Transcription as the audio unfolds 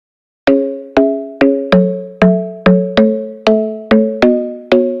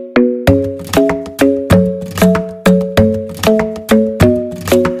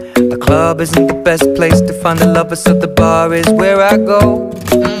lover, so the bar is where I go.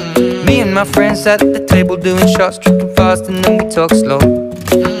 Me and my friends at the table doing shots, tripping fast, and then we talk slow.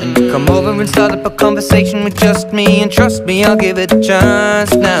 And you come over and start up a conversation with just me, and trust me, I'll give it a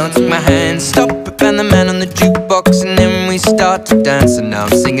chance. Now take my hand, stop it, and the man on the jukebox, and then we start to dance. And now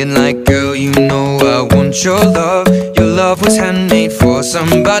I'm singing like, girl, you know I want your love. Your love was handmade for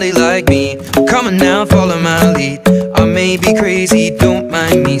somebody like me. Come on now, follow my lead. I may be crazy, don't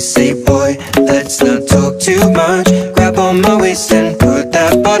mind me. Say, boy, let's not talk too much. Grab on my waist and put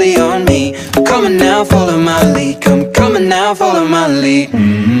that body on me. Come on now, follow my lead. Come on now, follow my lead.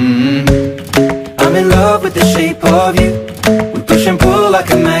 I'm in love with the shape of you. We push and pull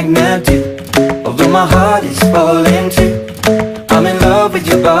like a magnet do. Although my heart is falling too, I'm in love with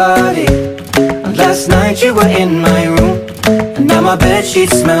your body. And last night you were in my room, and now my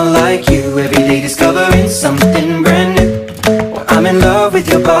bedsheets smell like you. Every day discovering something brand new. Well, I'm in love with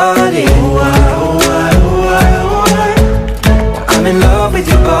your body. I'm in love with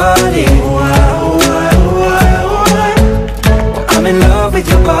your body. I'm in love with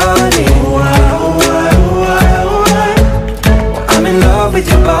your body. I'm in love with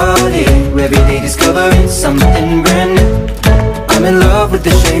your body. Every day discovering something brand new. I'm in love with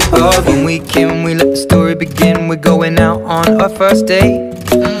the shape of you. When we came, we let the story begin. We're going out on our first date.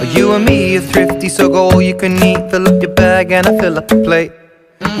 You and me are thrifty, so go all you can eat. Fill up your bag and I fill up the plate.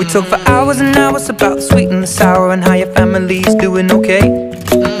 We talk for hours and hours about the sweet and the sour, and how your family's doing okay.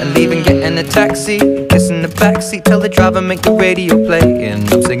 And leaving, getting a taxi, kissing the backseat, tell the driver make the radio play. And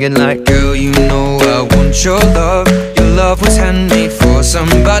I'm singing like, girl, you know I want your love. Your love was handmade for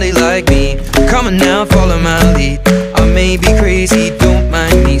somebody like me. Come on now, follow my lead. I may be crazy, don't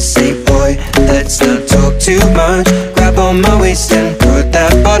mind me. Say, boy, let's not talk too much. Grab on my waist and put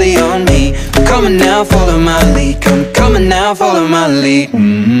that body on me. Come on now, follow my lead. Come on now, follow my lead.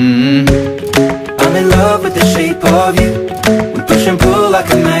 I'm in love with the shape of you. We push and pull like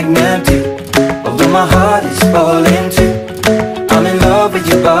a magnet do. Although my heart is falling too, I'm in love with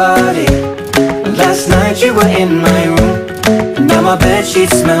your body. Last night you were in my room, and now my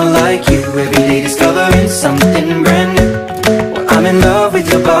bedsheets smell like you. Every day discovering something brand new. Well, I'm in love with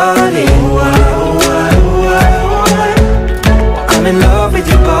your body. I'm in love with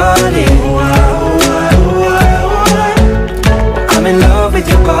your body. I'm in love with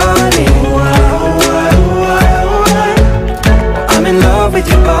your body. I'm in love with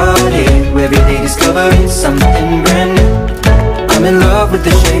your body. Every day discovering something brand new. I'm in love with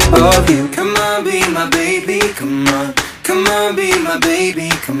the shape of you. Come on, be my baby, come on. Come on, be my baby,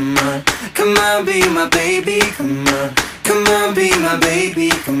 come on. Come on, be my baby, come on. Come on, be my baby,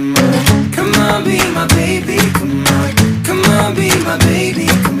 come on. Come on, be my baby, come on. Come on, be my baby,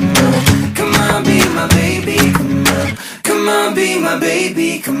 come on. Come on, be my baby, come on. Come on, be my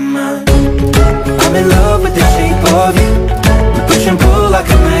baby, come on. I'm in love with the shape of you. We push and pull like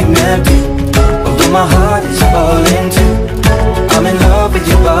a magnet do. Although my heart is falling too, I'm in love with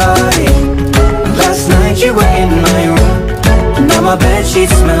your body. Last night you were in my room, and now my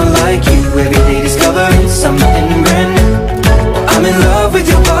bedsheets smell like you. Every day discovering something brand new. I'm in love with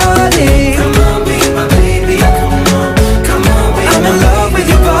your body. Come on, be my baby, come on. Come on, be I'm in love with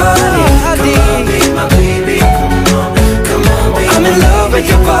your body. Come on, be my baby, come on. Come on, be I'm in love with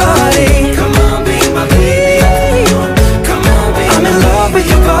your body. Come on, be my baby, come on. Come on, be I'm in love with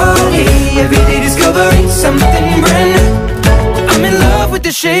your body. Every day discovering something brand new. I'm in love with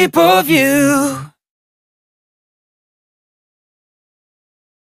the shape of you.